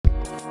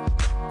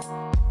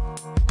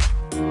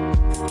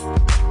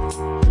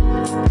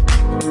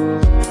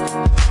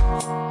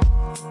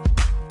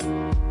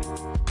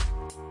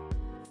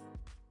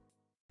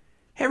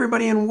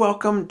everybody, and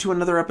welcome to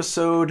another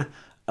episode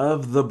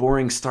of the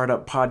Boring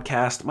Startup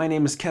Podcast. My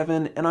name is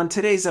Kevin, and on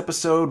today's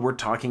episode, we're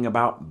talking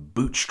about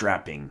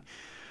bootstrapping.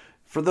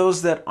 For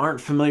those that aren't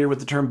familiar with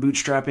the term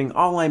bootstrapping,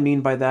 all I mean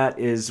by that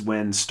is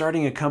when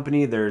starting a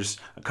company, there's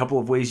a couple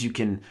of ways you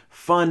can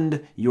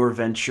fund your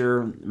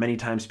venture. Many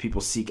times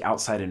people seek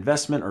outside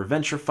investment or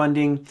venture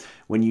funding.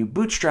 When you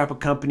bootstrap a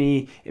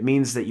company, it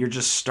means that you're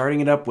just starting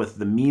it up with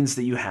the means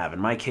that you have. In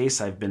my case,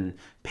 I've been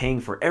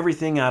paying for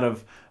everything out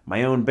of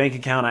my own bank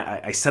account.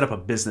 I set up a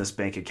business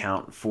bank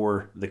account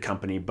for the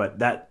company, but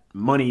that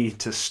money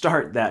to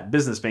start that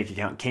business bank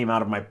account came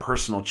out of my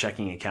personal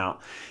checking account.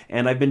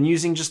 And I've been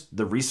using just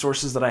the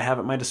resources that I have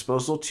at my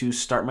disposal to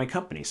start my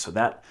company. So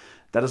that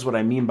is what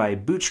I mean by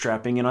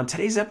bootstrapping. And on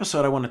today's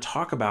episode, I want to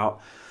talk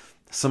about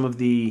some of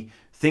the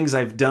things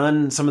I've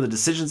done, some of the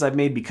decisions I've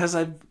made because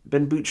I've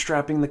been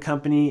bootstrapping the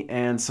company,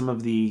 and some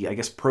of the,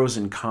 pros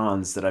and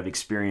cons that I've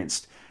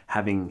experienced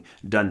having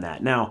done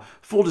that. Now,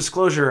 full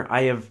disclosure,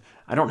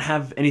 I don't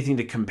have anything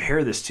to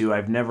compare this to.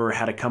 I've never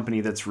had a company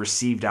that's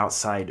received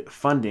outside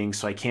funding,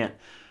 so I can't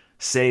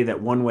say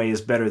that one way is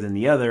better than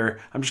the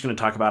other. I'm just going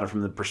to talk about it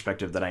from the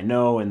perspective that I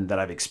know and that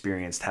I've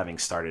experienced having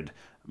started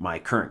my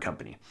current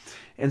company.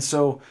 And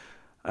so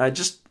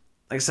just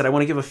like I said, I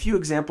want to give a few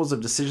examples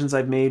of decisions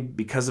I've made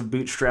because of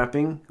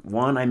bootstrapping.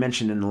 One I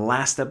mentioned in the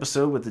last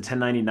episode with the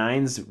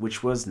 1099s,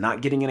 which was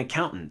not getting an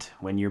accountant.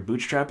 When you're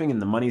bootstrapping and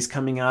the money's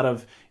coming out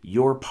of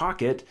your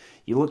pocket,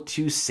 you look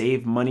to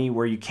save money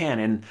where you can.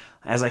 And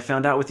as I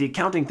found out with the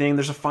accounting thing,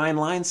 there's a fine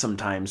line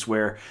sometimes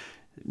where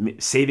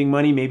saving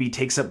money maybe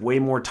takes up way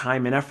more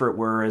time and effort,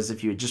 whereas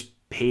if you had just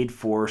paid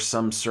for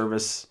some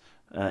service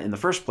in the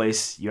first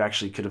place, you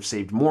actually could have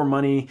saved more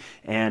money.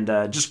 And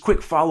just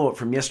quick follow-up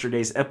from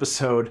yesterday's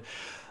episode.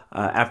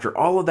 After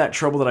all of that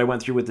trouble that I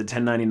went through with the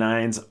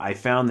 1099s, I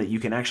found that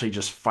you can actually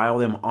just file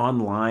them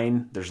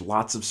online. There's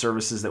lots of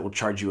services that will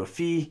charge you a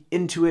fee.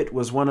 Intuit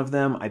was one of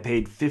them. I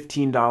paid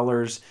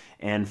 $15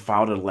 and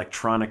filed it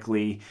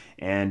electronically,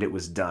 and it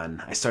was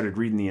done. I started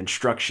reading the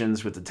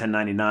instructions with the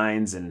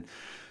 1099s, and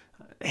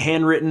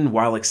handwritten,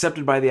 while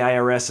accepted by the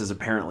IRS, is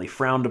apparently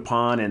frowned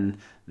upon, and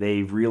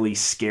they really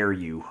scare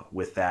you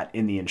with that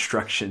in the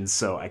instructions.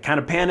 So I kind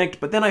of panicked,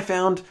 but then I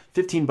found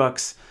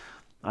 $15.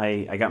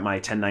 I got my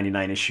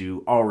 1099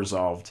 issue all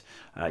resolved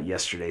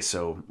yesterday,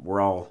 so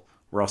we're all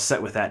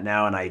set with that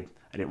now. And I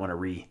didn't want to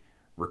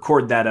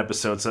re-record that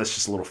episode, so that's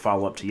just a little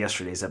follow-up to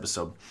yesterday's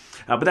episode.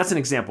 But that's an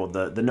example,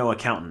 the no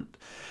accountant.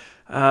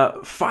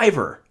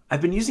 Fiverr.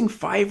 I've been using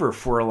Fiverr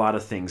for a lot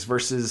of things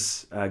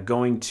versus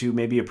going to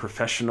maybe a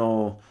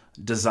professional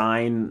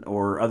design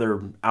or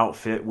other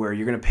outfit where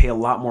you're going to pay a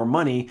lot more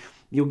money.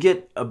 You'll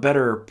get a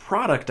better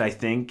product, I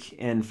think,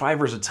 and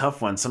Fiverr's a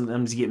tough one.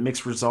 Sometimes you get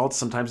mixed results.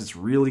 Sometimes it's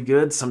really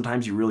good.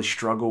 Sometimes you really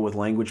struggle with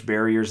language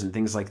barriers and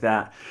things like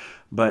that.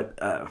 But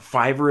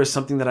Fiverr is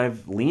something that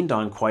I've leaned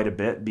on quite a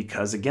bit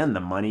because, again, the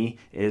money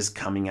is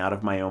coming out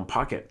of my own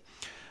pocket.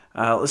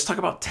 Let's talk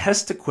about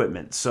test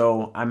equipment.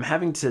 So I'm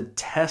having to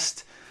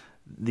test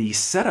the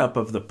setup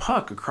of the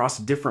Puck across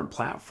different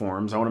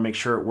platforms. I want to make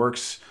sure it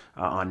works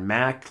on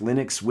Mac,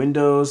 Linux,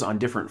 Windows, on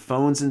different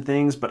phones and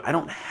things, but I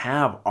don't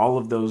have all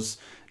of those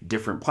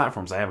different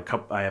platforms. I have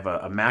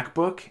a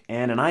MacBook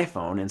and an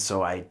iPhone, and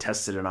so I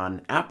tested it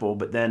on Apple,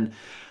 but then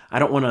I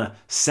don't want to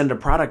send a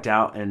product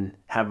out and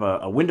have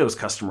a Windows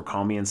customer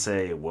call me and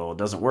say, well, it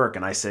doesn't work.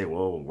 And I say,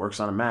 well, it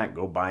works on a Mac,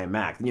 go buy a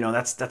Mac.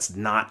 That's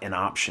not an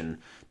option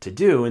to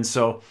do. And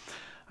so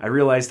I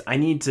realized I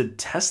need to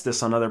test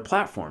this on other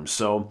platforms.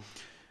 So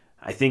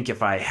I think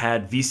if I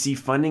had VC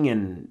funding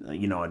and,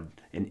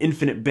 an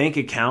infinite bank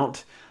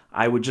account,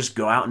 I would just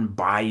go out and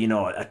buy,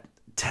 a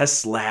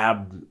test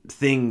lab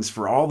things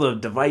for all the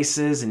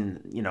devices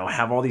and,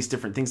 have all these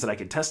different things that I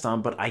could test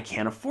on, but I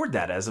can't afford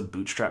that as a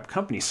bootstrap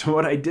company. So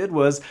what I did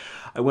was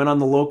I went on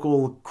the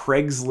local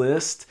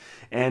Craigslist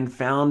and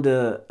found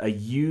a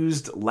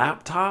used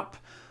laptop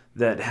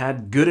that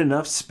had good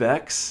enough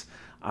specs.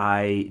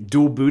 I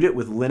dual boot it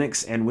with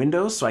Linux and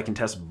Windows so I can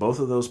test both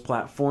of those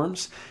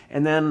platforms.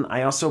 And then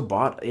I also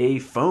bought a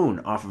phone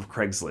off of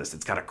Craigslist.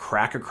 It's got a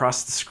crack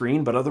across the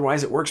screen, but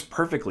otherwise it works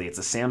perfectly. It's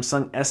a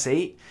Samsung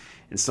S8.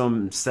 And so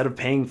instead of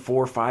paying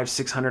 $400,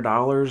 $500,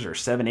 $600 or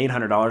 $700,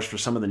 $800 for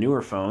some of the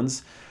newer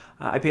phones,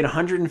 I paid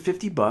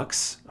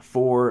 $150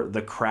 for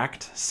the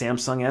cracked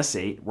Samsung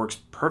S8. Works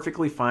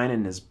perfectly fine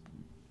and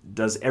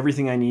does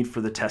everything I need for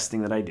the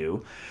testing that I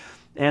do.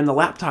 And the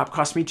laptop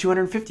cost me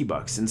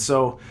 $250. And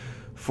so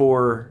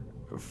for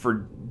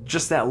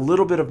just that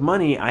little bit of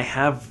money, I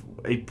have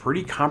a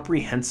pretty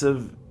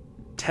comprehensive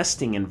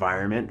testing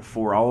environment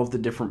for all of the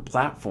different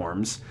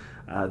platforms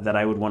that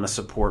I would want to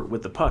support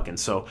with the Puck. And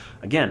so,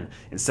 again,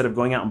 instead of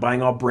going out and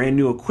buying all brand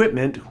new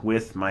equipment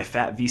with my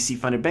fat VC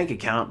funded bank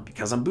account,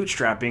 because I'm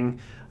bootstrapping,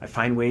 I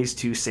find ways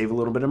to save a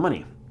little bit of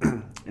money.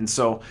 And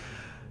so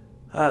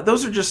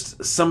those are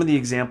just some of the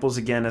examples,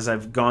 again, as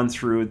I've gone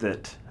through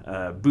that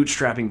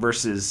bootstrapping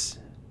versus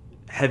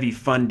heavy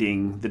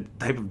funding, the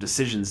type of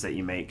decisions that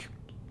you make.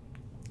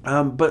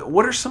 But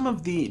what are some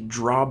of the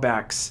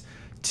drawbacks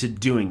to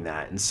doing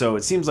that. And so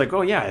it seems like,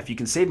 oh yeah, if you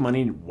can save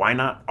money, why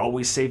not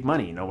always save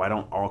money? Why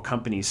don't all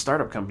companies,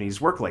 startup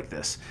companies, work like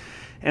this?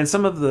 And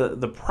some of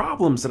the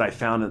problems that I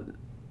found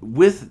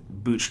with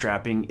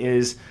bootstrapping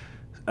is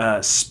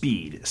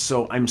speed.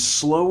 So I'm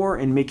slower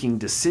in making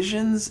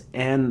decisions,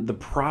 and the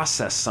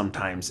process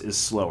sometimes is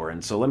slower.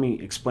 And so let me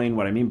explain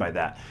what I mean by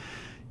that.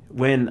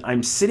 When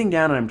I'm sitting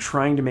down and I'm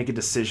trying to make a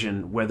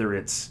decision, whether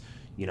it's,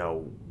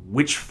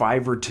 which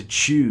Fiverr to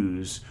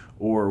choose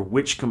or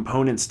which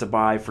components to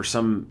buy for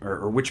some,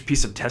 or which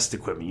piece of test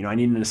equipment. I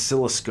need an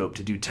oscilloscope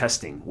to do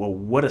testing. Well,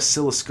 what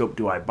oscilloscope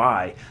do I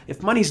buy?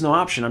 If money's no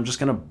option, I'm just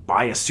going to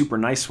buy a super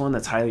nice one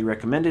that's highly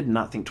recommended and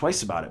not think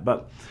twice about it.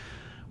 But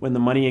when the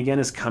money again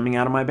is coming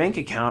out of my bank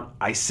account,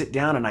 I sit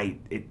down and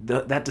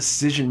that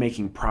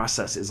decision-making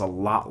process is a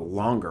lot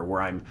longer,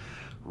 where I'm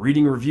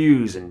reading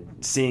reviews and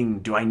seeing,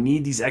 do I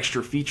need these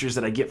extra features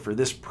that I get for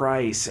this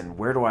price, and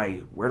where do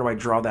I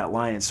draw that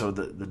line? And so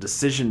the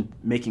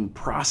decision-making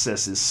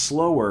process is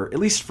slower, at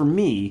least for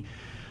me,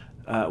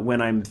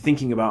 when I'm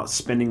thinking about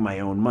spending my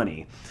own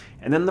money.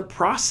 And then the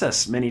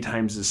process many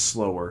times is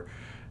slower,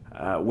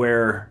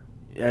 where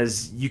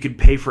as you could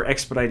pay for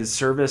expedited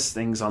service,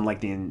 things on like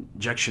the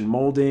injection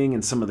molding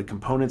and some of the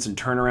components and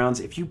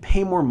turnarounds. If you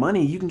pay more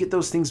money, you can get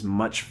those things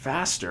much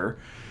faster.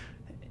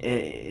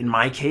 In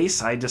my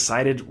case, I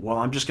decided, well,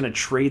 I'm just going to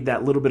trade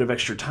that little bit of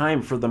extra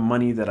time for the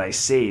money that I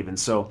save. And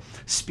so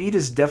speed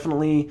is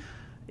definitely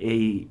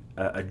a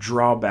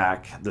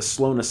drawback, the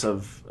slowness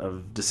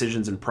of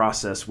decisions and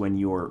process when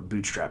you're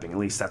bootstrapping. At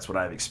least that's what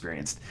I've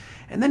experienced.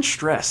 And then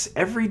stress.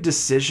 Every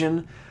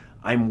decision,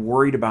 I'm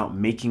worried about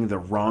making the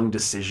wrong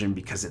decision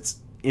because it's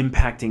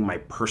impacting my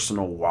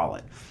personal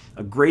wallet.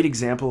 A great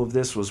example of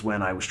this was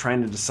when I was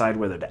trying to decide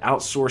whether to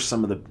outsource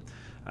some of the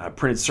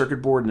printed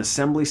circuit board and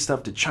assembly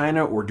stuff to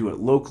China or do it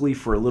locally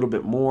for a little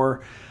bit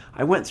more.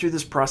 I went through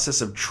this process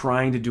of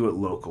trying to do it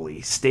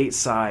locally,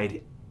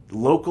 stateside,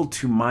 local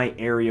to my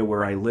area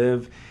where I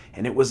live,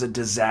 and it was a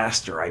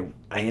disaster.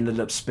 I ended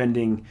up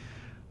spending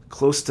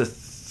close to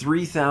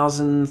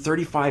 $3,000,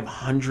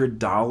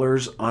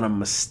 $3,500 on a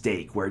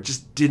mistake where it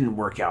just didn't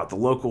work out. The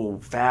local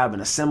fab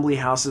and assembly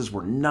houses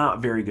were not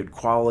very good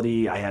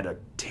quality. I had a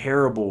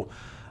terrible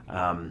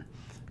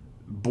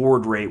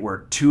board rate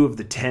where 2 of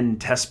the 10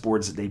 test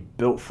boards that they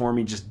built for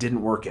me just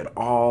didn't work at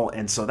all.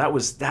 And so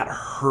that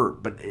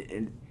hurt. But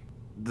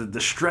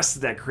the stress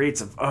that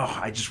creates of,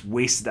 I just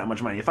wasted that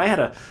much money. If I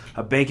had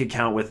a bank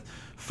account with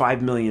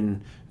 5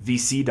 million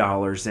VC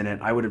dollars in it,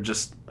 I would have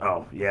just,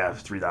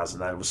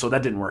 3,000. So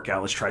that didn't work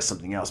out. Let's try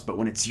something else. But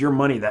when it's your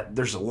money,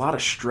 there's a lot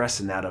of stress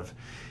in that of,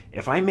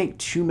 if I make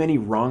too many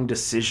wrong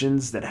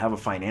decisions that have a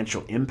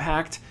financial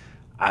impact,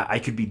 I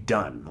could be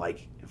done.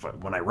 Like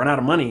when I run out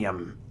of money,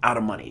 I'm out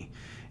of money.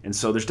 And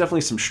so there's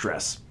definitely some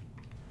stress.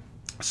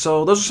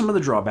 So those are some of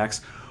the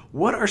drawbacks.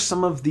 What are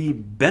some of the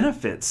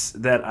benefits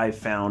that I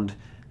found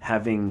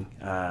having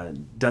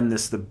done the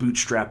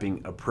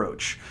bootstrapping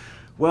approach?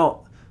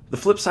 Well, the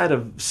flip side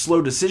of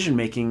slow decision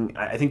making,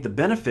 I think the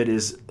benefit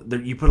is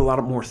that you put a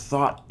lot more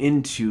thought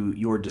into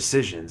your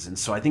decisions. And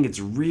so I think it's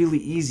really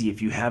easy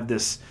if you have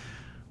this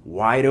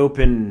wide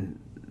open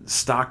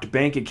stocked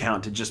bank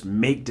account to just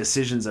make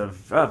decisions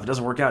of, if it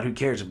doesn't work out, who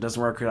cares? If it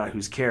doesn't work out,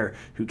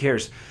 who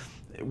cares?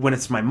 When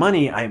it's my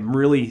money, I'm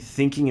really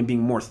thinking and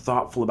being more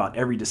thoughtful about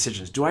every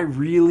decision. Do I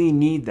really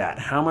need that?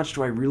 How much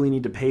do I really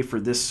need to pay for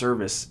this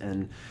service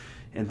and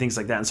things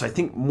like that? And so I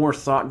think more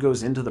thought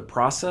goes into the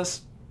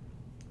process,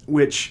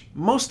 which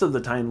most of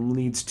the time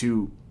leads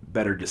to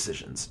better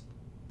decisions.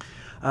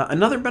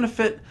 Another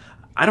benefit,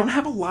 I don't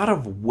have a lot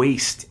of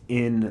waste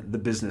in the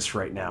business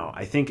right now.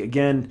 I think,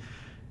 again,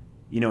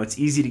 it's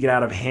easy to get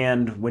out of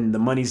hand when the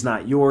money's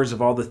not yours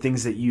of all the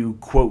things that you,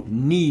 quote,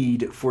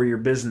 need for your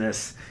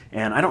business.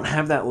 And I don't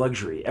have that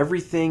luxury.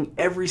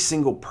 Every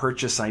single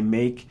purchase I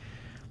make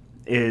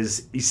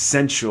is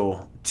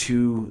essential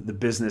to the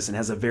business and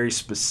has a very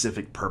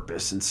specific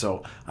purpose. And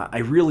so I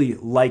really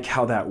like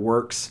how that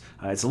works.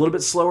 It's a little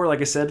bit slower,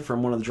 like I said,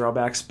 from one of the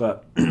drawbacks,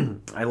 but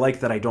I like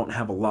that I don't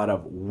have a lot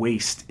of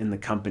waste in the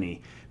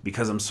company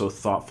because I'm so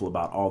thoughtful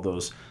about all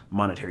those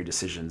monetary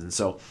decisions. And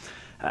so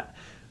I'm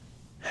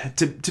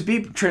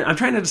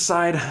trying to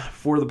decide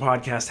for the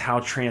podcast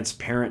how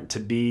transparent to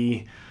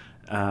be,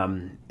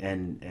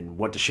 and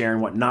what to share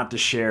and what not to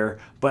share.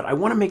 But I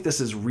want to make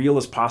this as real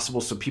as possible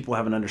so people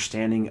have an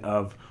understanding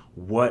of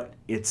what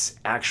it's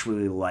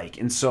actually like.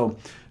 And so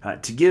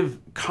to give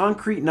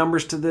concrete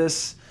numbers to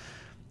this,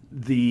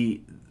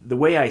 the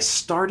way I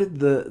started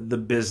the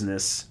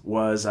business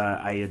was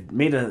I had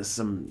made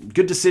some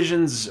good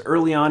decisions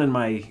early on in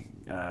my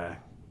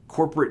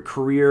corporate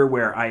career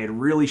where I had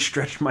really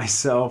stretched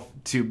myself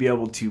to be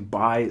able to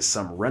buy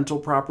some rental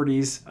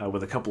properties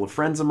with a couple of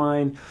friends of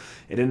mine.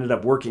 It ended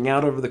up working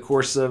out over the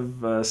course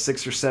of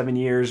 6 or 7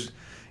 years,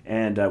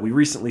 and we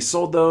recently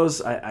sold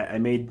those. I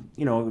made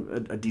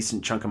a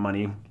decent chunk of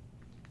money,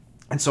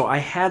 and so I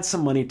had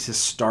some money to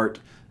start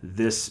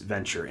this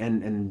venture.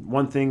 And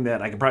one thing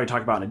that I could probably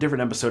talk about in a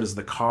different episode is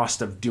the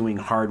cost of doing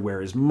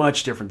hardware is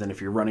much different than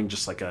if you're running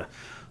just like a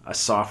a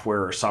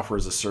software or software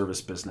as a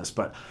service business.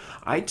 But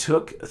I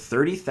took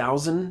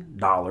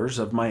 $30,000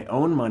 of my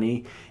own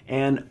money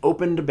and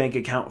opened a bank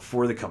account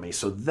for the company.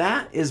 So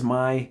that is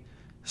my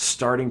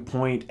starting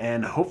point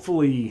and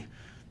hopefully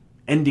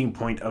ending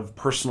point of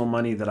personal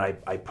money that I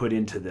put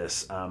into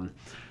this.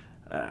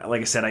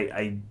 Like I said,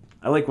 I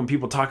like when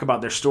people talk about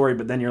their story,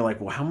 but then you're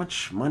like, well, how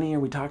much money are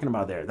we talking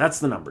about there? That's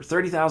the number.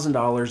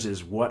 $30,000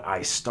 is what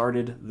I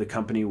started the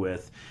company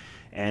with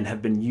and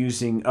have been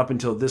using up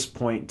until this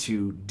point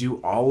to do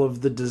all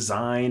of the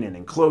design and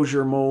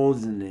enclosure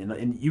molds.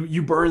 And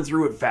you burn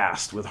through it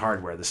fast with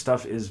hardware. The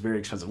stuff is very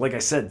expensive. Like I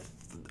said,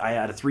 I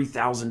had a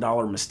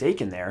 $3,000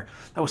 mistake in there.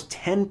 That was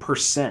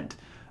 10%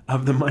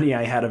 of the money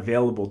I had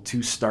available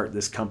to start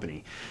this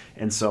company.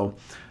 And so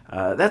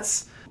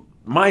that's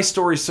my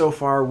story so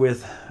far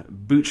with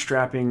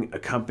bootstrapping a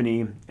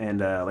company, and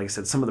like I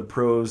said, some of the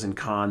pros and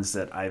cons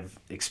that I've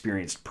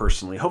experienced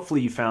personally.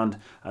 Hopefully you found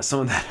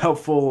some of that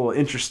helpful,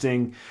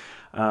 interesting.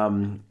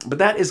 But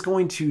that is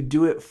going to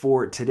do it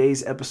for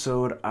today's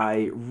episode.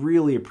 I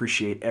really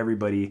appreciate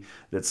everybody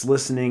that's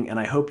listening, and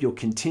I hope you'll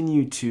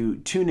continue to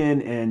tune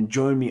in and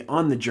join me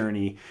on the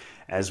journey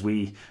as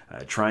we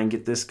try and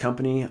get this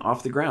company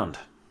off the ground.